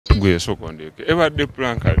Gwe sokondeke ebadde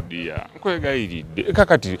planka dia nkwegayiridde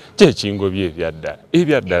kakati kye kingobye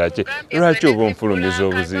ebyaddala kye lwaki oba onfulumiza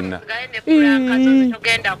obuzina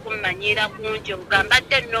togenda kummanyira kungi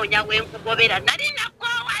ogambadde nnoonya wenkugobera nali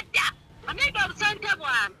nakoowadda amiga obusente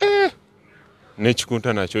bwange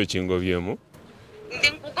n'ekikunta nakyo kingobyemu ndi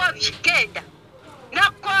nkugobye genda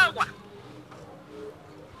nakoowa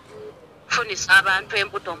funisa abantu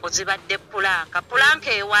embuto mbuzibadde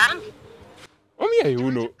pulanka ewange omyayi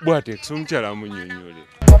uno bwatex omukyala amunnyonnyole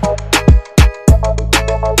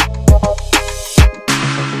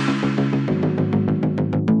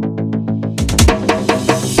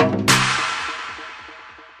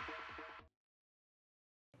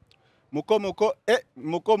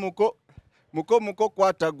muko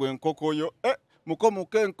kwata gwe enkoko yo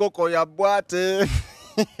muko enkoko ya bwate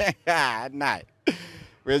naye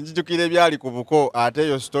wenjijukire byali ku buko ate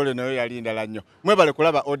yo story nayo yali ndala nnyo mwebale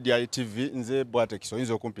kulaba ODI Tv nze bwatex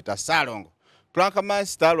oyinza okumpita Salongo pranka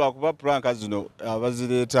master lwakuba pranka zino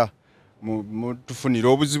abazireeta mutufunira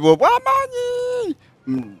obuzibu obw'amaanyi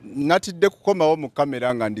natidde kukomawo mu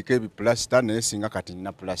kamera nga ndika ebiplasta naye singa kati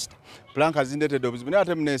nina plasta pranka zindeetedde obuzibu naye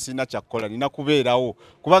ate mune sina kyakkola nina kubeerawo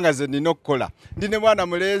kubanga ze nina okukola ndine mwana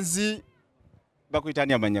mulenzi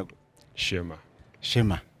bakuyitani amanyago Shema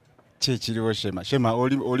Chiriwo Shema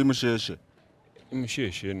oli musheshe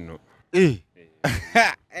musheshe nno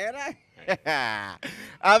era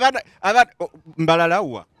abana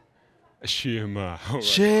mbalalawa Shema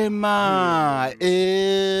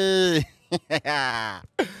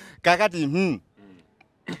kakati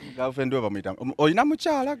girlfriend we bamuyita olina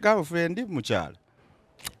mukyala girlfriend mukyala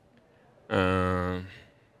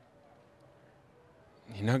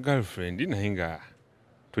nina girlfriend naye nga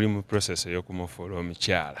tuli mu process y'okumufuula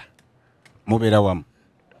omukyala mubeera wamu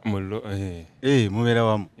mubeera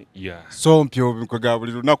wamu sompyo nkwega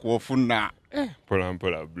buli lunaku ofuna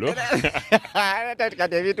mpola blo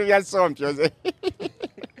kati ebintu bya sompyo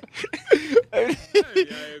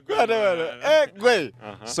gwe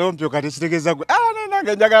sompyo kati kitegeeza gwe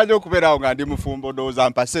nange njagala nyo okubeerawo nga ndi mufumbo ndowooza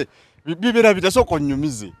mpase bibeera bitasooka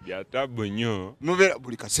onnyumize byatabu nnyo mubeera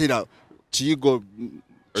buli kaseera kiyigo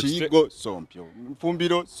sompyo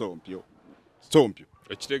mfumbiro sompyo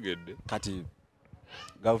ekitegedde kati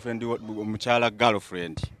girlfriend omukyala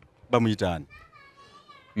girlfriend bamuyitaani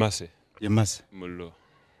Mase mullo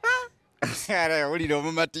olira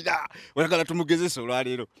omumatira oyagala tumugezesa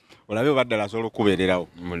olwaleero olabe obaddala asobola okubeererawo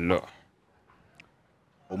mullo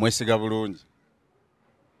omwesiga bulungi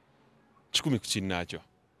 10 ku kinnaakyo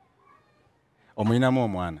omulinamu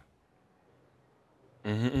omwana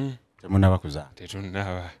temunaba kuzaala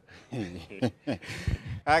tetunnaba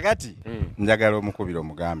akati njagala omukubira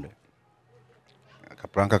omugambe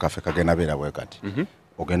akapranka kaffe kagenda beera bwe kati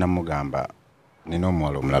ogenda mugamba nina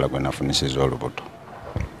omuwala omulala gwe nafunisiza olubuto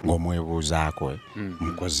ng'omwebuuzaako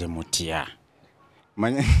mukoze mutya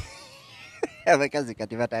manya abakazi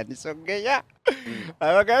kati batandise okugeya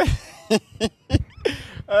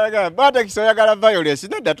bwatex oyagala violence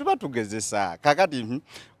nedda tuba tugezesa kakati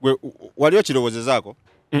gwe wali okirowoozezaako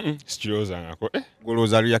sikirowoozangako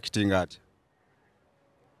golowooza reactinga atya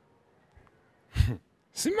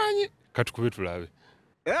simanyi katukube tulabe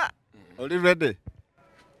oli ready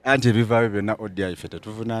anti ebivaayo byonna ODI ffe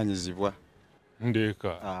tetuvunaanyizibwa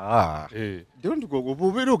ndeeka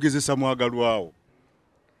obeera ogezesa mwagalwawo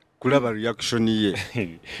kulaba reaction ye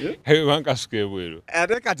bankasuka ebweru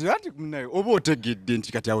ate kati anti munaye oba otegedde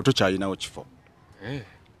nti kati awo tokyalinawo kifo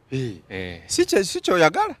si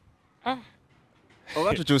kyoyagala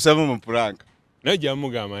oba tukyusamu mu pulanka naye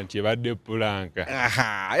gyamugamba nti ebadde pulanka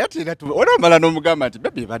olomala n'omugamba nti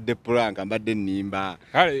bebi ebadde pulanka mbadde nnimba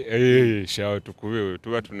kale shawo tukube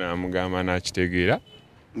tuba tunamugamba n'akitegeera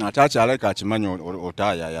ate akyaleka akimanyi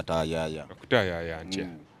otaayaaya okutaayaaya ntya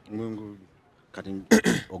kati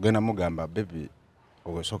ogenda mugamba bebi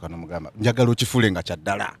ogosooka n'omugamba njagala okifule nga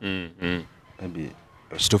kyaddala bebi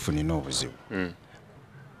ekituufu nina obuzibu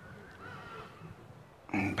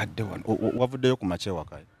mbadde wano wavuddeyo ku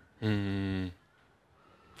makyewakayo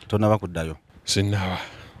tonaba kuddayo sinnaba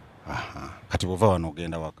kati bwova wano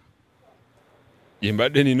ogenda waka ye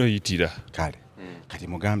mbadde nina oyitira kale kati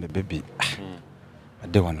mugambe bebi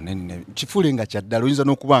badde wano kifule nga kyaddala oyinza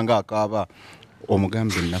n'okuba nga akaaba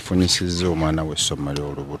omugambe nafunyisizza omwana w'essomero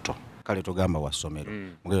olubuto kale togamba wa ssomero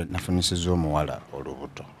mugambe nafunyisizza omuwala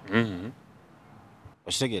olubuto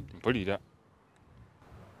okitegedde mpulira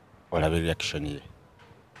olaba reaction ye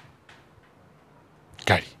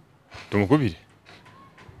kale tumukubire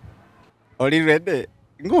oli ready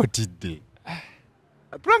ng'otidde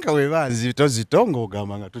pranka weba nzito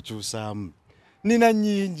ng'ogamba nga tukyusaamu nina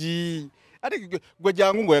nnyingi ate gwe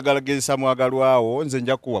jangu ngoyagala gezesa mwagalwawo nze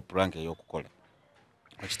nja kuwa prank ey'okukola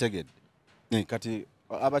okitegedde kati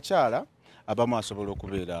abakyala abamu asobola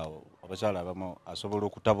okubeera awo abakyala abamu asobola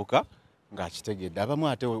okutabuka ng'akitegedde abamu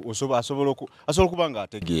ate asobola okuba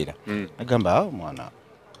ng'ategeera agamba mwana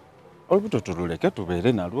olubuto tululeke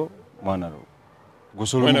tubeere nalwo mwana lwo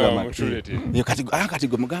kati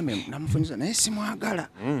gwe mugambe namufunyiza naye simwagala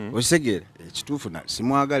okitegeera ekituufu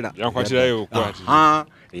simwagala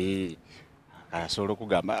asobola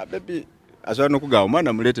okugamba bebi asobola n'okugamba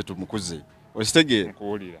omwana muleete tumukuze okitegeera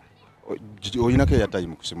olinako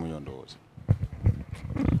eyatayimu ku simu yo ndowooza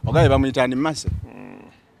ogabe bamuyita ni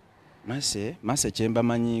mase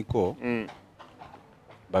kyembamanyiiko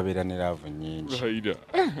babeera ne laavu nnyingi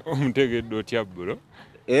omutegedde otya bbulo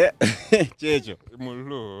kyekyo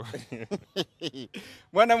mullo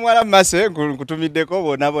mwana muwala mase nkutumiddeko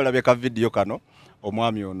bonaaba olabye ka vidiyo kano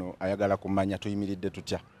omwami ono ayagala kumanya tuyimiridde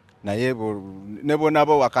tutya naye ne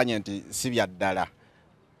bonaaba wakanye nti si bya ddala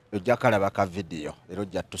ojja kalaba ka vidiyo era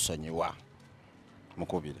ojja tusonyiwa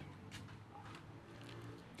mukubire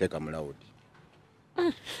teeka mulawudi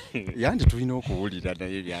yandi tulina okuwulira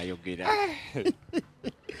naye byayogera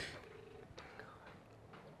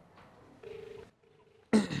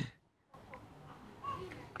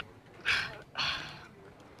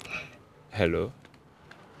hello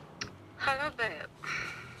babe.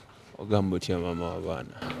 ogamba otya mama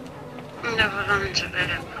w'abaana Ndabulungi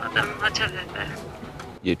bebe.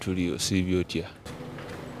 ye tuli osiibye otya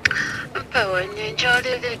Mpewe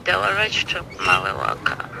ninjoliridde walwaki tokumawe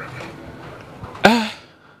waka.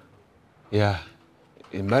 ya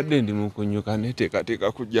embadde ndi mu kunyuka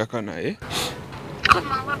neteekateeka kujjaka naye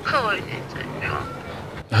Kumawe mpewe ninze nnyo.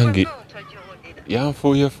 nange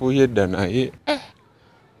yanfuuyefuuye dda naye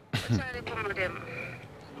Kyali ku mulimu.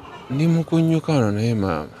 ndi mu kunyuka wano naye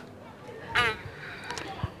maama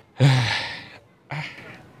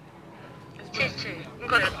Kiki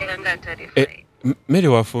ngolagera ng'atali fayida. mmere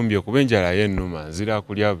wafumbye okuba enjala y'ennuma nzira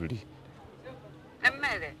kulya buli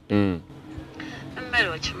Emmere? Emmere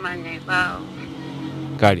okimanyi baawo.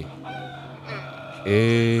 kale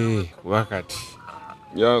wakati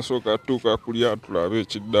yasooka tuuka kulya tulabe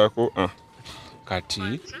ekiddako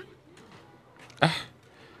kati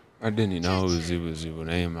adde ninawo buzibuzibu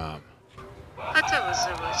naye maama Ate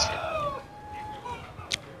buzibu ki?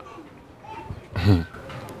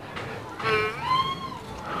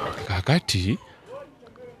 kakati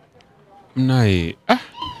naye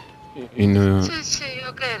ino Kiki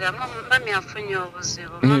yogera mami afunye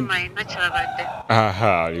obuzibu mama ayina kyabadde.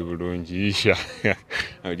 ali bulungi isha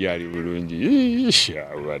ali bulungi isha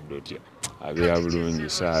obadde otya abeera bulungi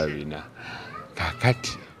saabina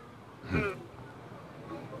kakati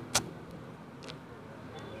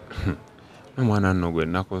omwana nno gwe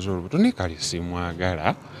nakoze olubuto ne kali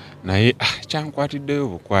simwagala naye kyankwatiddeyo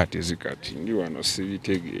bukwatizi kati ndi wano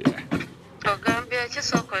sibitegeera Ogambye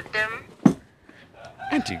ekisookoddemu?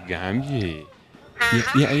 anti gambye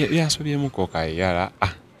yasobyemu kayala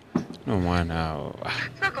n'omwana awo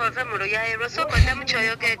Sooka ove mu luyaye lwo sookoddemu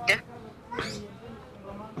ky'oyogedde.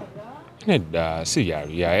 nedda si bya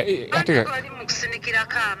luyaye Ate oli mu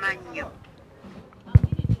kusinikirako amannyo.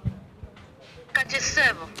 Kati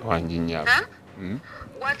ssebo. wanjinyabo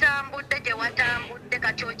Watambudde gye watambudde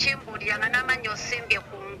kati okimbuulira nga n'amannyo osimbye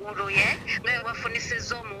ku ngulu ye nga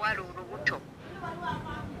wafunisizza omuwala olubuto.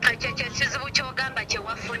 Ekyo ekizibu ky'ogamba kye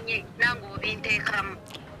wafunye nange obinteekamu.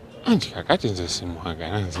 anti kakati nze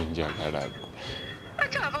simwagala nze njagala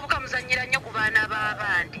Lwaki abavubuka muzannyira nnyo ku baana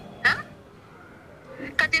b'abandi?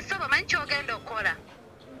 Kati ssebo manyi ky'ogenda okukola?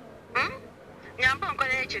 Nyamba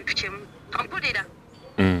onkolera ekintu kimu. Ompulira?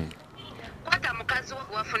 Kwata mukazi wo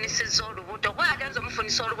gwe wafunisizza olubuto. Gwagenza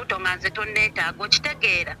omufunisa olubuto nga nze tonneetaaga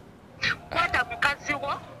okitegeera. Kwata mukazi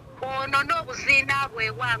wo ono n'obuziina bwe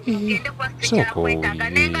wange ogende kwasijja kwetaaga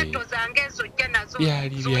n'engatto zange ezo ojja nazo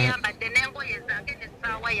zoyambadde n'engoye zange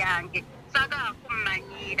n'essaawa yange saagala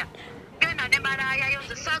kummanyiira. Genda ne malaayayo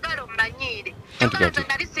nze saagala ommanyiire. Kyogala nze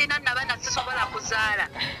nali siina nabana sisobola kuzaala.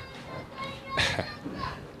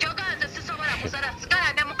 Kyogala nze sisobola kuzaala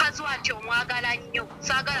sigala ne mukazi wanti omwagala nnyo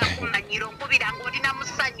saagala kummanyiira onkubira ng'olina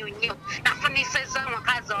musanyu nnyo nafunisizza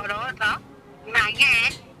mukazi olooto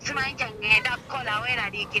naye simanyi kye ngenda kukola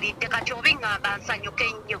weeraliikiridde kati obiŋŋamba nsanyuke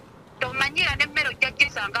nnyo tomanyiira n'emmere ojja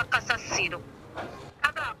gisanga kasasiro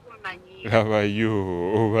agala kummanyiira. labayo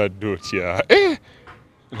obadde otya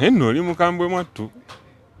naye nno oli mukambwe mwattu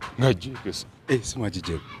nga jekesa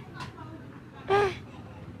simwagijeko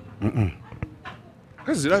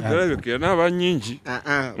kazirabirabikira n'aba nnyingi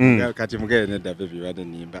kati mugere nedda bebi badde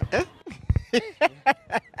nimba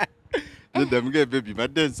nedda mugere bebi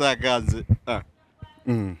badde nsaaga nze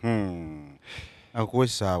Akuwe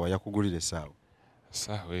sawa yakugulire sawa.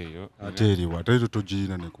 Sawa eyo. Ateriwa ate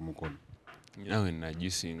togirina ne ku mukono. Nawe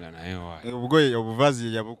nagisinga naye wa. Obugoye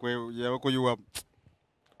obuvazi yabukuyiwa.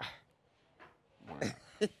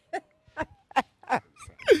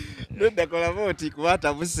 Nenda kola voti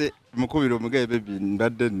kuwata buse mukubiro mugaye baby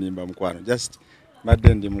mbadde nimba mukwano just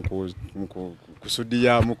mbadde ndi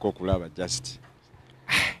kusudia muko kulaba just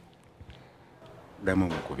dama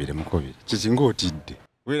mukubire kikingo otidde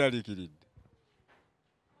wera likiridde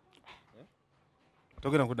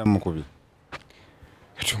togera kudamu mukubire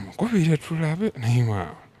tumukubire tulabe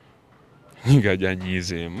naima niga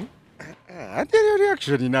janyizeemu ate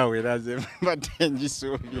reaction nawe eraze mbadde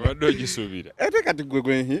njisubira wadde ogisubira ate kati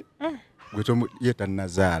gwe tomu yeta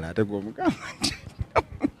nazala ate gwe omugamba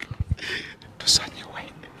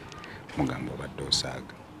tusonyiwe mugambo badde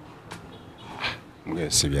osaaga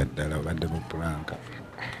mugesi byaddala badde mu planka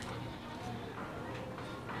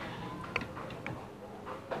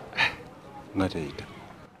ngateita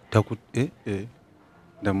taku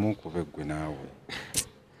ndamu kubegwe nawe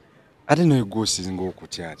ate no egosinga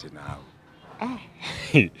okutya ate nawe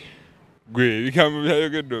gwe bigambo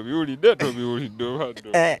byayogedde obiwulidde tobiwulidde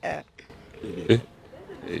obadde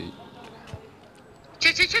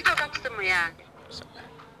Kiki kitoka ku simu yange?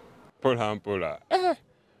 Pola mpola.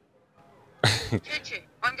 Kiki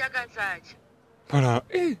onjagaza ki? Pola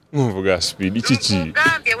nvuga speed kiki?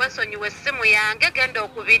 Ngambye wesonyiwa essimu yange genda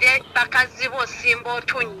okubire bakazi bo simba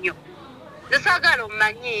otunnyo. Nesagala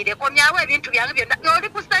omanyire komyawo ebintu byange byonna oli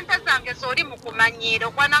ku ssente zange soli mu kumanyiira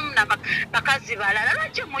okwanamu na bakazi balala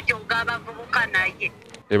lwaki mujja ogaba abavubuka naye.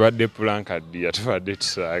 Ebadde planka ddi tubadde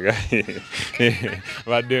tusaaga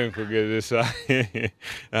badde nkugezesa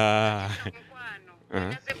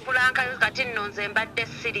Nze pulanka kati nno nze mbadde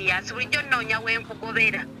serious bulijjo nnoonya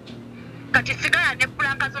wenkugobera kati sigala ne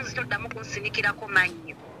pulanka zo nzitoddamu kunsinikirako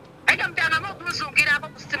mannyo ate mutangamo okunzungirako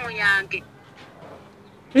ku ssimu yange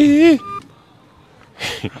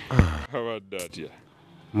abadde atya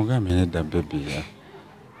mugambe nedda bebiya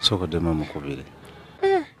sokoddemu mukubire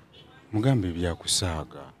mugambe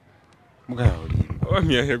byakusaaga mugaya olimba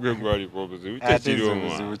wamyaye gwe gwaliko obuzibu kyekiri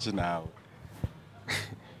obuzibu kinaawe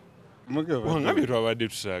wangambye twabadde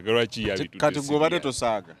tusaaga lwaki yabitudde kati gwe obadde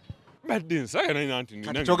tosaaga badde nsaaga naye nanti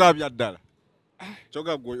nina kyoga byaddala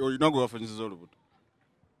kyoga gwe olina gwe wafunyisiza olubuto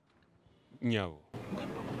nyabo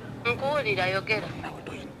nkuwulira yogera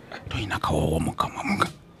toyina kawowo mukama muga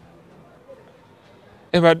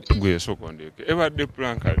ebadde gwe sokondeke ebadde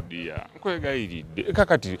planka ddiya nkwegayiridde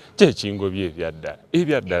kakati kyekingobye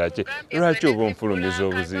ebyaddala kye lwaki oba onfulumiza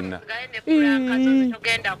obuzina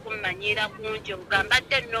togenda kummanyira kungi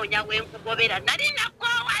ogambadde nnoonya wenkugobera nali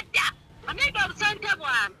nakoowadda oniga obusente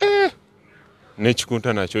bwange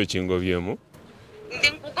n'ekikunta nakyo kingobyemu ndi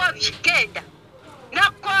nkugobye genda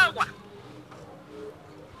nakoowa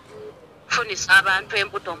funisa abantu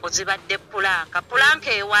embuto mbuzibadde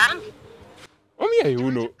pulanka ewange omyayi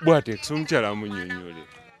uno bwatex omukyala amunnyonnyole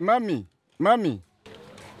mami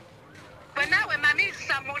bwe naawe mami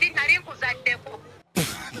samuli nali nkuzaddeko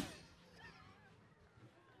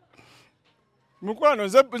mukwano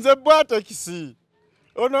nze bwatekisi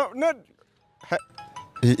ono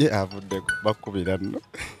avuddeko bakubira nno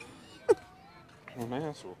naye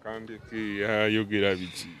asooka ndeke yayogera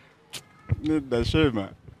biki nedda shema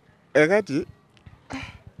ekati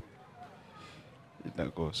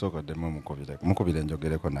itako sokoddemu mukubire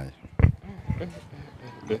njogereko naye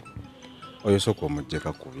oyo soko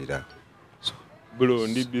omuggyeka kubira bulo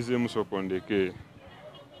ndi bize musoko ndeke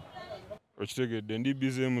okitegedde ndi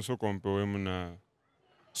bize musoko mpewemu na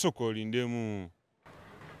soko olindemu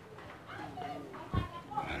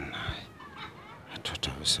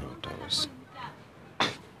otabuse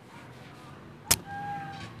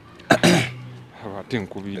ate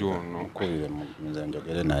nkubira ono nkubire nze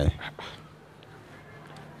njogere naye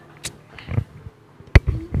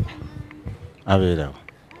abeerawo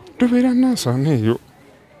tubeera nansana eyo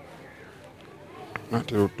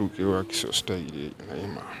natera otuuka ewa kiso sitayire eyo naye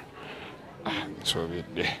ma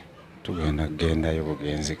nsobedde tugenda kugendayo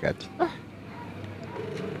bugenzi kati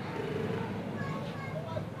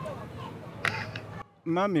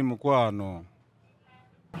mami mukwano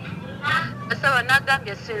Sawa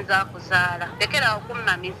nagambye sinza kuzaala lekera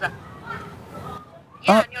okummamiza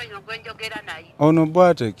yani oyo gwenjogera naye ono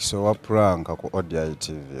bwatex owa pranka ku ODI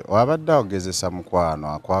Tv wabadde ogezesa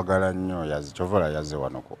mukwano akwagala nnyo yazichovola yaze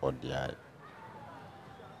wano ku ODI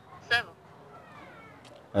sebo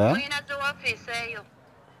oyina zi wafisi eyo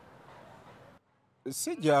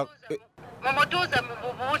sijja mumutuuze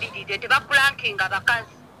mubuulirire tebapulankinga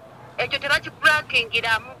bakazi ekyo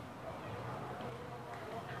tebakipulankingiramu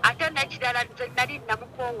ate ate nekirala nze nali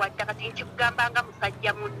namukoowa dda kati nkikugamba nga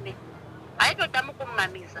musajja munne aye toddamu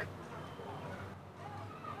kummamiza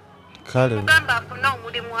kale mugamba afune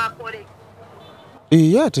omulimu akole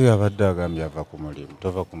ye ate yabadde agambye ava ku mulimu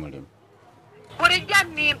tova ku mulimu bulijjo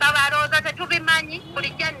nnimba balowooza tetubimanyi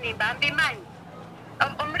bulijjo nnimba mbimanyi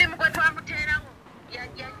omulimu gwe twamuteerawo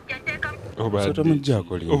yateekamu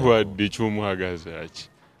obadde kyomwagaza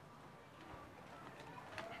ki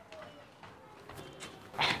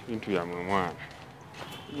bintu yamwe mwana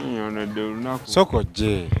nyonodde olunaku soko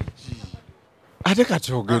gye ate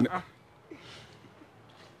kati ogenda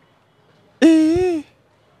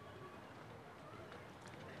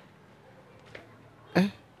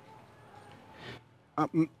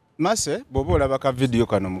Mase bw'oba olaba ka video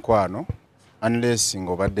kano mukwano unless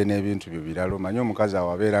ng'obadde n'ebintu byo birala omanyi omukazi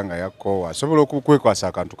awabeera nga yakkoowa asobola okukwekwasa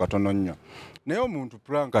akantu katono nnyo naye omuntu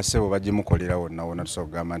pranka ssebo bagimukolera wonna wonna tusobola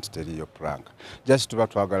okugamba nti teriyo pranka just tuba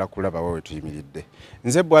twagala kulaba we tuyimiridde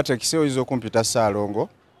nze bwatex oyinza okumpita Ssaalongo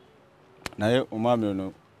naye omwami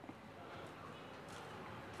ono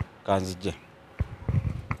kanzijja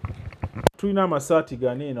tulina amasaati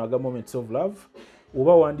gano eno aga moments of love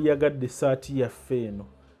oba wandiyagadde essaati yaffe eno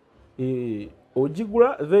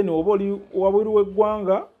ogigula then oba oli wabweru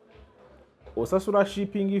w'eggwanga osasula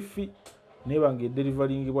shipping fee nebanga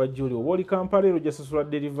edelivaring bwa gyoli oba oli Kampala ero gyasasula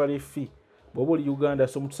delivery fee bw'oba oli Uganda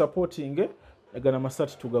so mutusupporting agana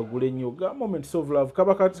amasaati tugagule nnyo ga moments of love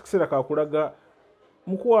kaba kakiseera kakulaga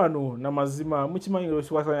mukwano na mazima mukimanyi nga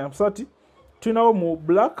wesiwasanya amasaati tulinawo mu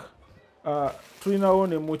black tulinawo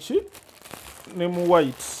ne muki ne mu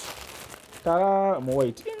white tala mu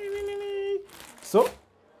white so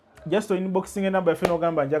just inboxing number yaffe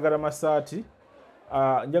n'ogamba njagala masaati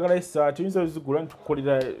njagala essaati oyinza ozigula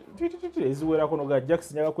nitukukolera eziwerako noga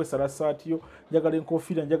jax njagala kwesala saati yo njagala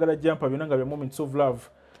enkofiira njagala jampa byonna nga bya moments of love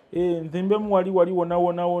nzimbemu wali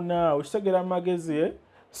wona okitegeera amagezi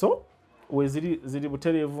so ziri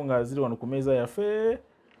butereevu nga ziri wano ku meeza yaffe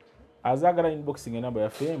azaagala inboxing enamba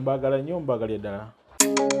yaffe mbaagala nnyo mbaagalya ddala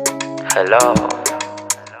hello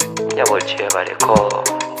njabo kyebaleko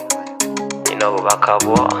nina obubaka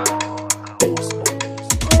bwo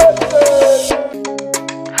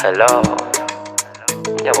hello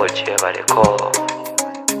njabo kyebaleko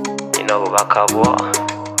nina obubaka bwo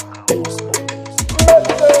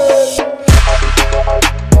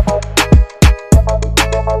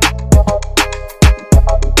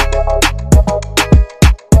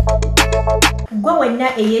gwe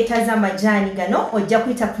wenna eyeetaaza amajaani gano ojja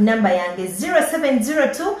kuyita ku namba yange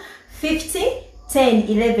 0702 50 10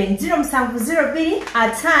 11 0702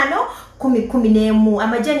 5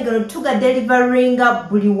 amajaani gano tuga deliveringa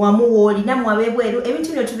buli wamu woolina mwabebweru ebintu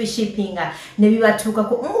bino tubishippinga ne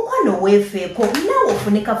bibatuukako mukwano weefeeko naawe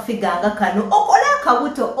ofune kafiga nga kano okola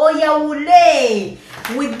akabuto oyawule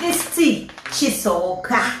with this tea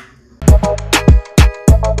kisoboka